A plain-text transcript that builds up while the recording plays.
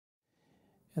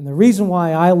And the reason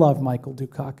why I love Michael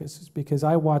Dukakis is because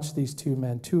I watched these two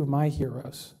men, two of my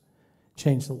heroes,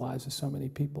 change the lives of so many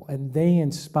people. And they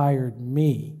inspired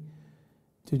me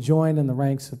to join in the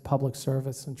ranks of public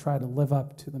service and try to live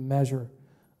up to the measure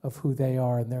of who they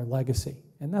are and their legacy.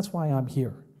 And that's why I'm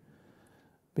here,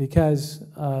 because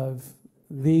of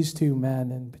these two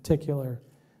men, in particular,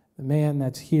 the man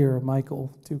that's here,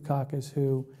 Michael Dukakis,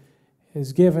 who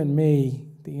has given me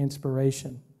the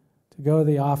inspiration to go to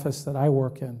the office that I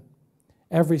work in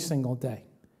every single day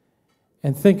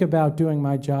and think about doing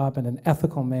my job in an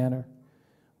ethical manner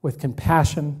with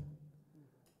compassion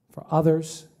for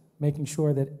others, making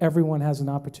sure that everyone has an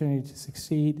opportunity to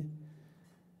succeed,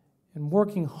 and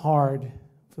working hard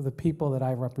for the people that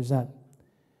I represent.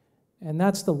 And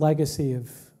that's the legacy of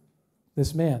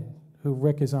this man who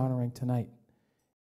Rick is honoring tonight.